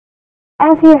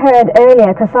As you heard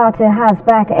earlier, Cosatu has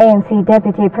backed ANC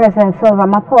Deputy President Cyril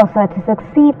Ramaphosa to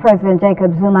succeed President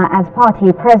Jacob Zuma as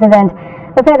party president.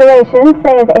 The federation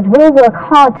says it will work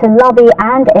hard to lobby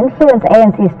and influence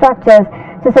ANC structures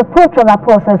to support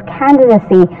Ramaphosa's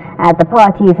candidacy at the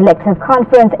party's elective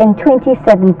conference in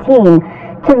 2017.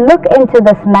 To look into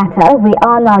this matter, we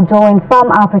are now joined from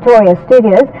our Pretoria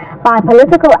Studios by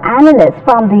Political Analyst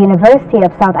from the University of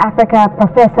South Africa,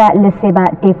 Professor Lesiba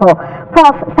Teffo.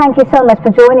 Prof, thank you so much for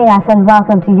joining us and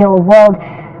welcome to Your World.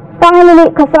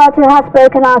 Finally, Cosatu has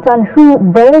spoken out on who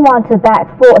they want to back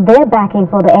for their backing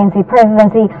for the ANC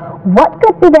presidency. What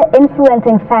could be the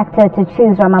influencing factor to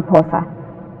choose Ramaphosa?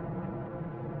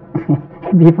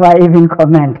 Before I even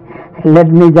comment, let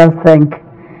me just thank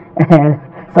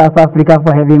South Africa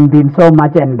for having been so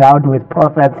much endowed with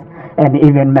prophets and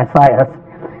even messiahs.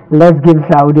 Let's give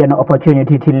Saudi an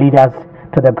opportunity to lead us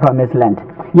to the promised land.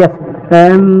 Yes,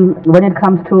 when it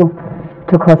comes to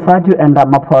Cosatu and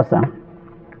Ramaphosa,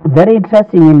 very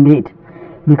interesting indeed,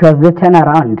 because this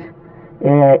turnaround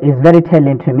is very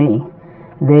telling to me.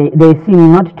 They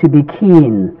seem not to be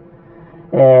keen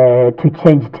to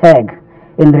change tag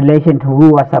in relation to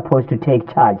who was supposed to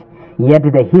take charge. Yet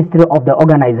the history of the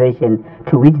organization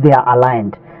to which they are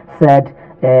aligned said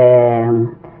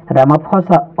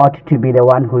Ramaphosa ought to be the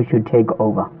one who should take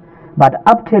over. But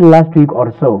up till last week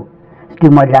or so,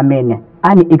 Dlamini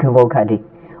unequivocally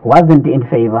wasn't in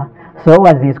favor. So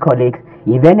was his colleagues.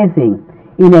 If anything,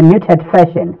 in a muted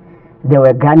fashion, they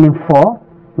were gunning for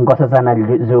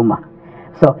Nkosazana Zuma.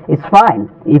 So it's fine.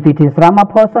 If it is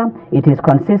Ramaphosa, it is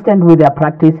consistent with their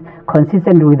practice,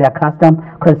 consistent with their custom,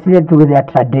 consistent with their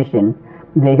tradition.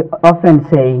 They often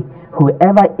say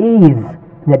whoever is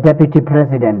the deputy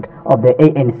president of the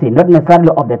ANC, not necessarily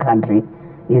of the country,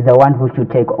 is the one who should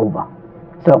take over.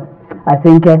 So I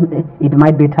think it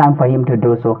might be time for him to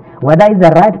do so. Whether he's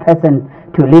the right person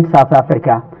to lead South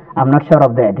Africa, I'm not sure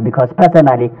of that, because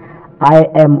personally I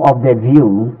am of the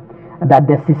view that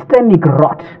the systemic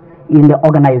rot in the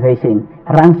organization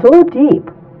runs so deep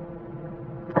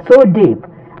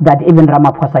that even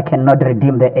Ramaphosa cannot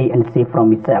redeem the ANC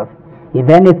from itself. If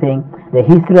anything, the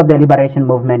history of the liberation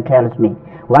movement tells me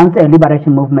once a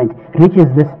liberation movement reaches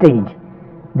this stage,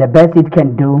 the best it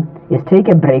can do is take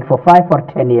a break for 5 or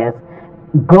 10 years,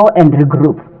 go and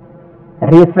regroup,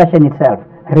 refashion itself,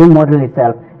 remodel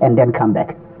itself, and then come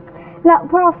back. Now,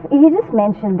 Prof, you just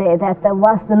mentioned there that there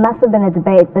must have been a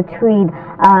debate between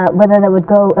whether they would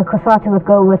go, Cosatu would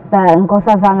go with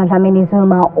Nkosazana Dlamini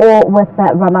Zuma or with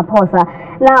Ramaphosa.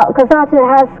 Now, Cosatu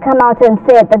has come out and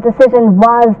said the decision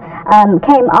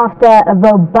came after a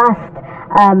robust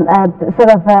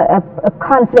a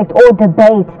conflict or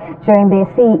debate during their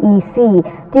CEC.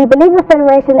 Do you believe the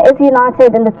Federation is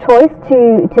united in the choice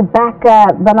to back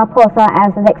Ramaphosa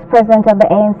as the next president of the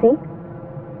ANC?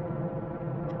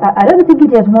 I don't think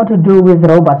it has more to do with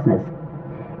robustness.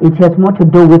 It has more to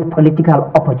do with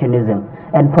political opportunism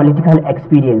and political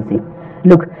expediency.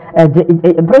 Look,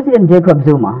 President Jacob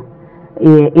Zuma,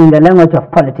 in the language of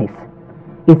politics,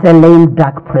 is a lame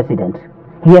duck president.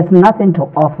 He has nothing to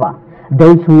offer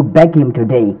those who back him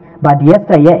today. But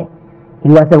yesterday, he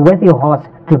was a worthy horse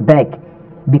to back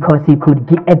because he could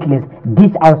at least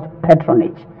dish out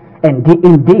patronage. And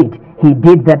indeed, he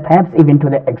did that perhaps even to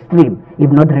the extreme, if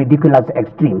not ridiculous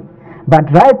extreme. But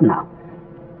right now,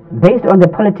 based on the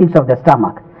politics of the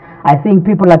stomach, I think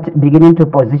people are beginning to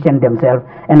position themselves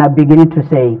and are beginning to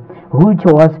say who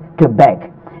chose to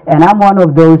back. And I'm one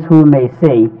of those who may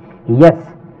say, yes,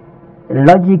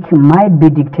 logic might be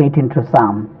dictating to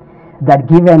some that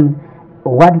given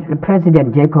what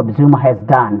President Jacob Zuma has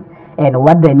done and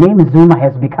what the name Zuma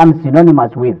has become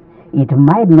synonymous with, it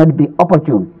might not be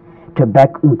opportune to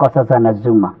back Nkosazana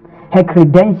Zuma. Her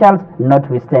credentials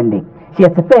notwithstanding. She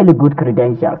has fairly good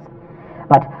credentials.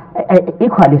 But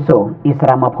equally so is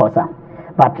Ramaphosa.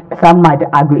 But some might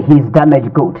argue he is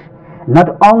damaged good.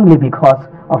 Not only because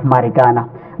of Marikana,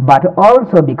 but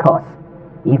also because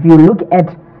if you look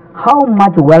at how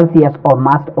much wealth he has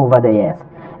amassed over the years,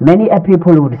 many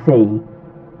people would say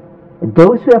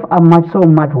those who have amassed so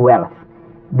much wealth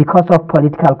because of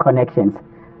political connections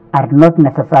are not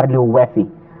necessarily worthy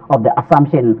of the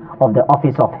assumption of the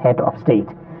office of head of state.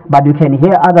 But you can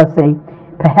hear others say,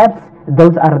 perhaps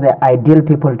those are the ideal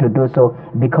people to do so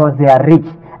because they are rich.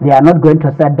 They are not going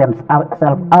to set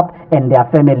themselves up and their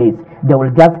families. They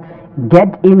will just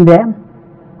get in there,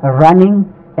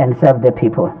 running and serve the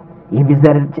people. If it's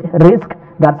the risk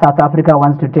that South Africa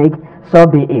wants to take, so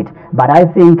be it. But I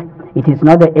think it is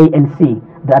not the ANC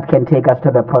that can take us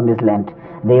to the promised land.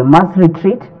 They must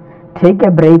retreat, take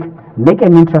a break, make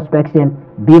an introspection,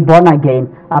 be born again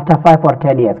after 5 or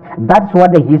 10 years. That's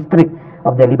what the history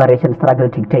of the liberation struggle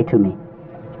dictate to me.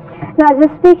 Now,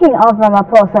 just speaking of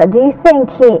Ramaphosa, do you think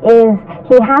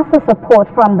he has the support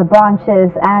from the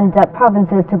branches and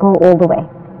provinces to go all the way?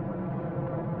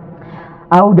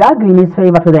 I would argue in his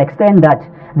favor to the extent that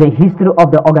the history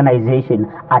of the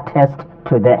organization attests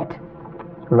to that,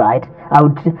 right? I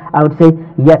would say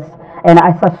yes, and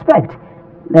I suspect,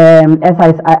 as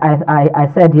I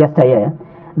said yesterday,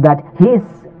 that he's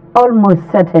almost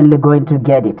certainly going to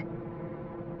get it.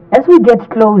 As we get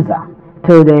closer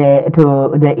to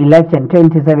the election,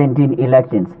 2017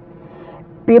 elections,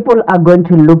 people are going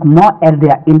to look more at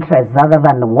their interests rather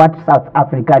than what South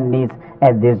Africa needs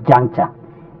at this juncture,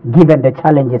 given the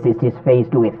challenges it is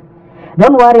faced with.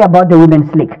 Don't worry about the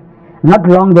Women's League. Not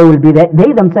long they will be there.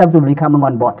 They themselves will be coming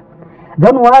on board.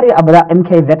 Don't worry about the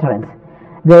MK veterans.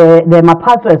 The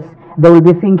Mapaswas, they will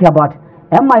be thinking about,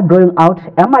 am I going out?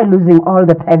 Am I losing all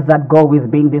the pegs that go with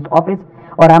being this office?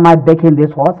 Or am I backing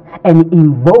this horse? And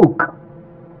invoke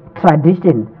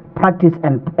tradition, practice,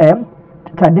 and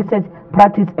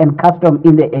custom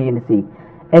in the ANC.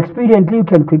 Expediently, you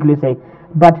can quickly say,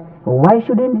 but why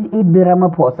shouldn't it be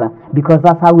Ramaphosa? Because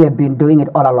that's how we have been doing it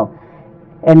all along.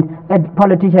 And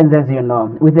politicians, as you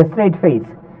know, with a straight face,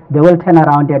 they will turn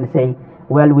around and say,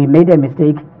 well, we made a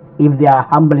mistake, if they are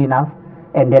humble enough,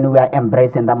 and then we are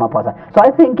embracing Ramaphosa. So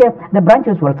I think the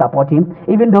branches will support him.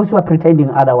 Even those who are pretending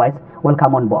otherwise will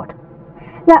come on board.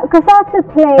 Now, Cosatu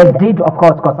played... As did, of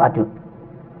course, Cosatu.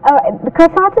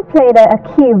 Cosatu played a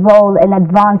key role in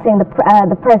advancing the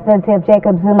presidency of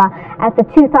Jacob Zuma at the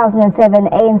 2007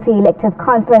 ANC elective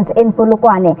conference in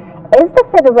Polokwane. Is the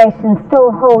Federation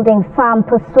still holding some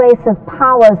persuasive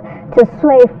powers to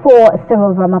sway for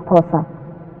Cyril Ramaphosa?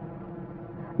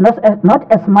 Not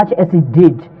as much as it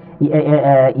did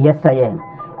yesterday.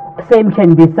 Same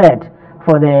can be said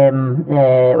for the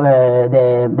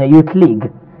Youth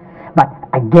League. But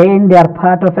again, they are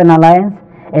part of an alliance,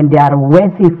 and they are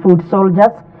worthy foot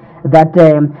soldiers that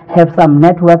have some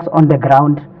networks on the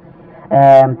ground.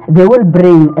 They will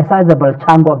bring a sizable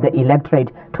chunk of the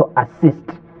electorate to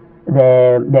assist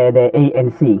the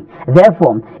ANC.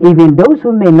 Therefore, even those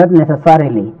who may not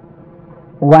necessarily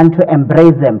want to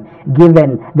embrace them,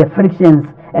 given the frictions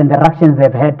and the ructions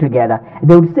they've had together,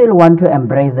 they would still want to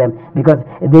embrace them because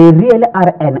they really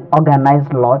are an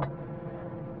organized lot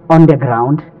on the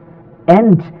ground.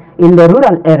 And in the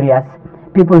rural areas,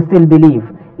 people still believe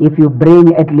if you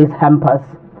bring at least hampers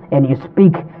and you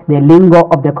speak the lingo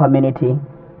of the community,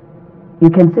 you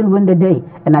can still win the day.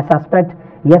 And I suspect,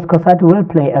 yes, Cosatu will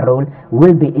play a role,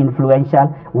 will be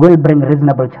influential, will bring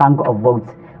reasonable chunk of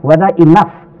votes. Whether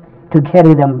enough to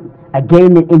carry them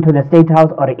again into the State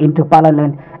House or into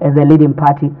Parliament as a leading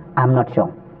party, I'm not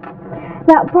sure.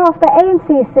 Now, Prof, the ANC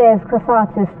says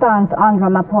Cosatu's stance on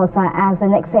Ramaphosa as the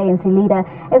next ANC leader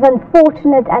is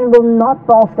unfortunate and will not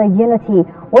bolster unity.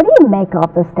 What do you make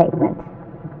of the statement?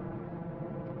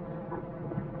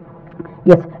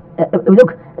 Yes,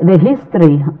 look, the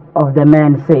history of the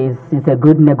man says he's a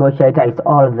good negotiator, it's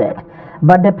all that.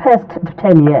 But the past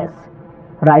 10 years,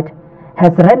 right,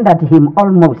 has rendered him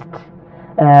almost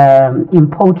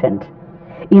impotent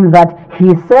in that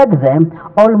he said them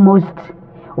almost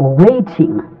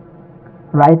waiting,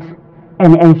 right,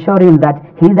 and ensuring that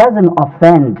he doesn't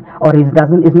offend or is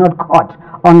not caught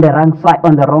on the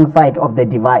wrong side of the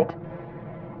divide,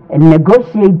 and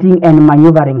negotiating and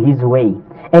maneuvering his way.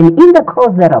 And in the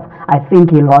course thereof, I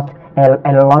think he lost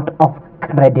a lot of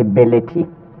credibility.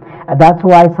 That's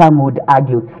why some would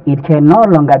argue it can no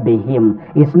longer be him.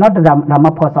 It's not the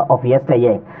Ramaphosa of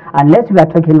yesteryear, unless we are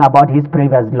talking about his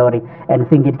previous glory and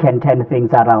think it can turn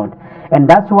things around. And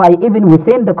that's why even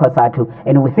within the Cosatu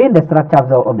and within the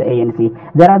structures of the ANC,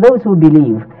 there are those who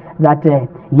believe that,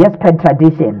 yes, per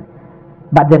tradition,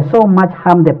 but there's so much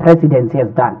harm the presidency has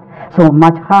done, so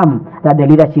much harm that the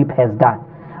leadership has done.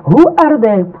 Who are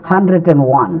the 101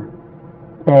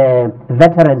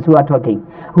 veterans who are talking?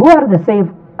 Who are the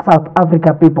South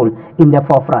Africa people in the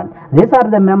forefront? These are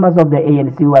the members of the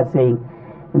ANC who are saying,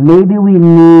 maybe we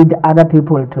need other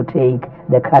people to take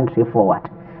the country forward.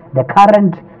 The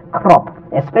current crop,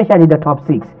 especially the top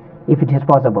six, if it is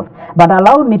possible. But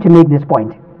allow me to make this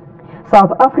point.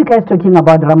 South Africa is talking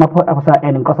about Ramaphosa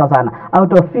and Nkosazana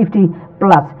out of 50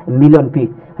 plus million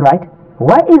people, right?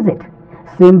 Why is it?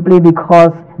 Simply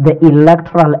because the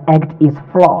electoral act is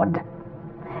flawed.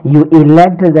 You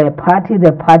elect the party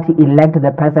elect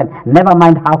the person, never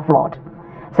mind how flawed.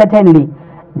 Certainly,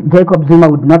 Jacob Zuma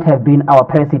would not have been our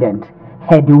president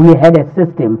had we had a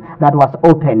system that was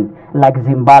open like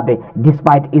Zimbabwe,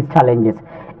 despite its challenges.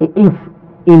 If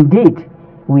indeed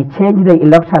we change the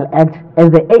electoral act as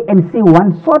the ANC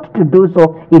once sought to do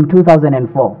so in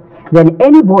 2004, then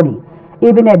anybody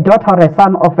Even a daughter or a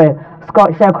son of a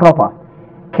sharecropper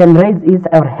can raise his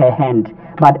or her hand.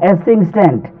 But as things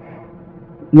stand,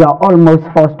 you are almost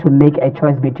forced to make a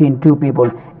choice between two people,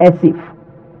 as if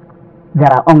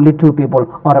there are only two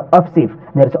people, or as if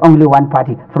there is only one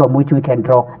party from which we can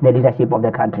draw the leadership of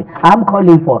the country. I'm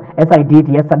calling for, as I did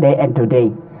yesterday and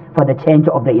today, for the change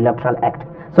of the Electoral Act,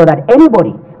 so that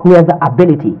anybody who has the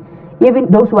ability,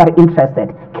 even those who are interested,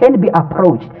 can be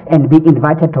approached and be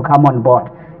invited to come on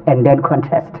board and then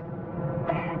contest.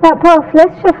 Now, Prof,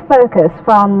 let's shift focus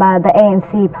from the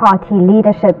ANC party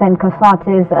leadership and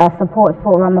Cosatu's support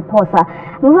for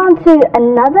Ramaphosa. Move on to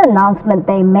another announcement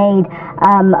they made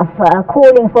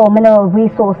calling for Mineral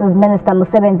Resources Minister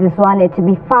Mosebenzi Zwane to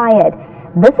be fired.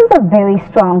 This is a very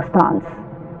strong stance.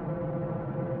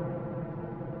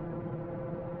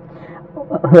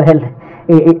 Well,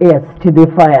 yes, to be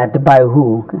fired by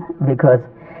who? Because,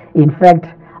 in fact,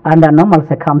 under normal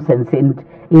circumstances,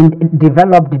 in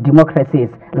developed democracies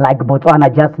like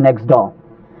Botswana just next door,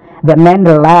 the man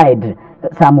lied,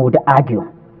 some would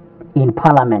argue, in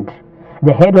parliament.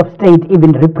 The head of state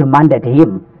even reprimanded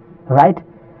him, right?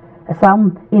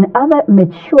 Some in other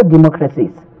mature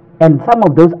democracies, and some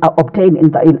of those are obtained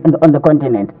on the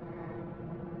continent,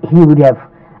 he would have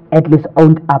at least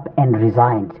owned up and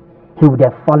resigned. He would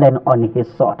have fallen on his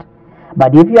sword.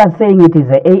 But if you are saying it is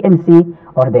the ANC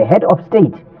or the head of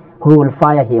state who will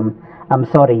fire him, I'm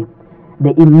sorry.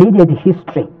 The immediate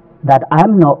history that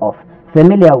I'm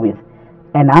familiar with,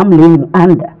 and I'm living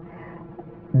under,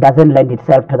 doesn't lend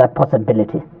itself to that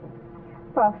possibility.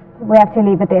 Prof, we have to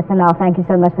leave it there for now. Thank you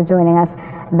so much for joining us.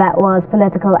 That was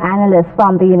political analyst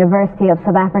from the University of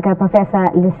South Africa,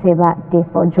 Professor Lesiba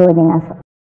Teffo, joining us.